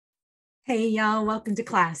Hey, y'all, welcome to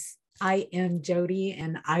class. I am Jodi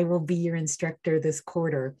and I will be your instructor this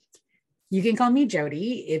quarter. You can call me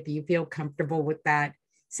Jodi if you feel comfortable with that.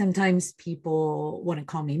 Sometimes people want to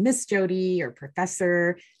call me Miss Jodi or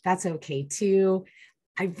Professor. That's okay too.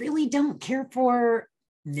 I really don't care for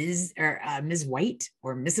Ms. or Ms. White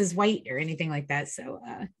or Mrs. White or anything like that. So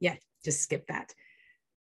yeah, just skip that.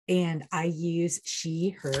 And I use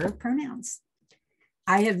she, her pronouns.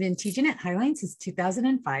 I have been teaching at Highline since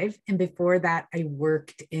 2005. And before that, I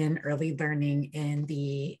worked in early learning in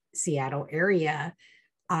the Seattle area.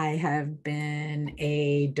 I have been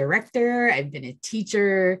a director, I've been a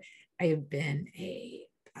teacher, I have been a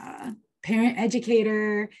parent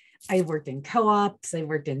educator, I've worked in co-ops, I've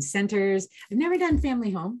worked in centers. I've never done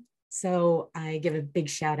family home. So I give a big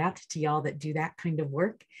shout out to y'all that do that kind of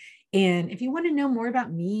work. And if you want to know more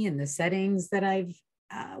about me and the settings that I've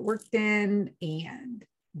worked in and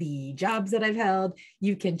the jobs that I've held,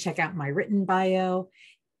 you can check out my written bio,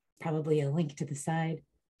 probably a link to the side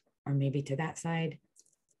or maybe to that side.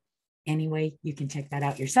 Anyway, you can check that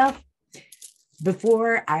out yourself.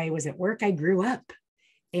 Before I was at work, I grew up.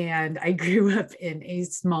 And I grew up in a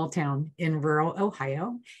small town in rural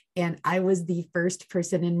Ohio. And I was the first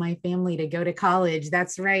person in my family to go to college.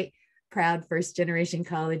 That's right, proud first generation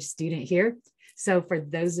college student here. So for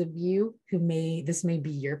those of you who this may be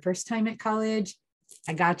your first time at college,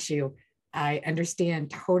 I got you. I understand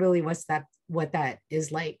totally what that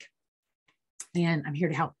is like. And I'm here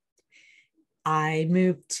to help. I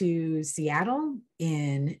moved to Seattle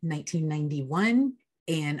in 1991,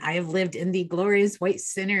 and I have lived in the glorious White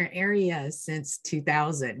Center area since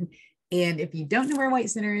 2000. And if you don't know where White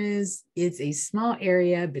Center is, it's a small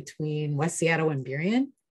area between West Seattle and Burien.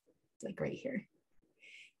 It's like right here.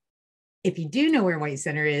 If you do know where White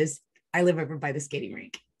Center is, I live over by the skating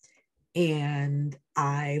rink. And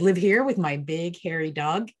I live here with my big hairy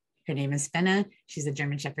dog. Her name is Fenna. She's a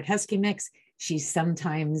German Shepherd Husky mix. She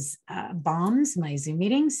sometimes bombs my Zoom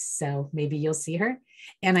meetings, so maybe you'll see her.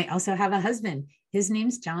 And I also have a husband. His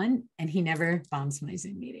name's John, and he never bombs my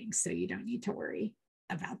Zoom meetings, so you don't need to worry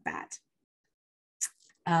about that.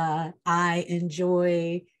 I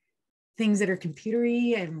enjoy things that are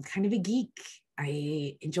computery. I'm kind of a geek.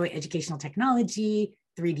 I enjoy educational technology,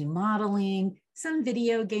 3D modeling, some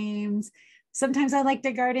video games. Sometimes I like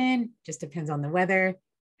to garden, just depends on the weather,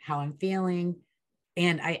 how I'm feeling.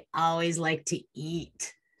 And I always like to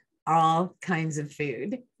eat all kinds of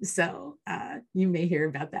food. So you may hear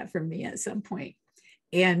about that from me at some point.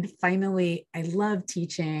 And finally, I love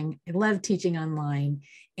teaching. I love teaching online.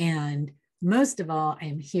 And most of all,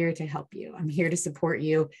 I'm here to help you. I'm here to support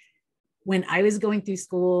you. When I was going through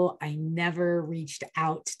school, I never reached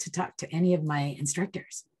out to talk to any of my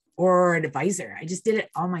instructors or an advisor. I just did it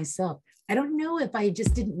all myself. I don't know if I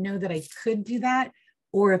just didn't know that I could do that,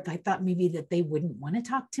 or if I thought maybe that they wouldn't want to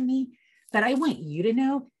talk to me. But I want you to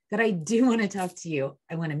know that I do want to talk to you.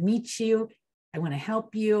 I want to meet you. I want to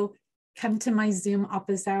help you. Come to my Zoom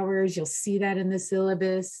office hours. You'll see that in the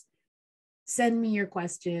syllabus. Send me your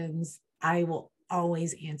questions. I will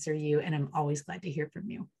always answer you, and I'm always glad to hear from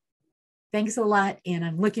you. Thanks a lot, and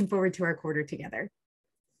I'm looking forward to our quarter together.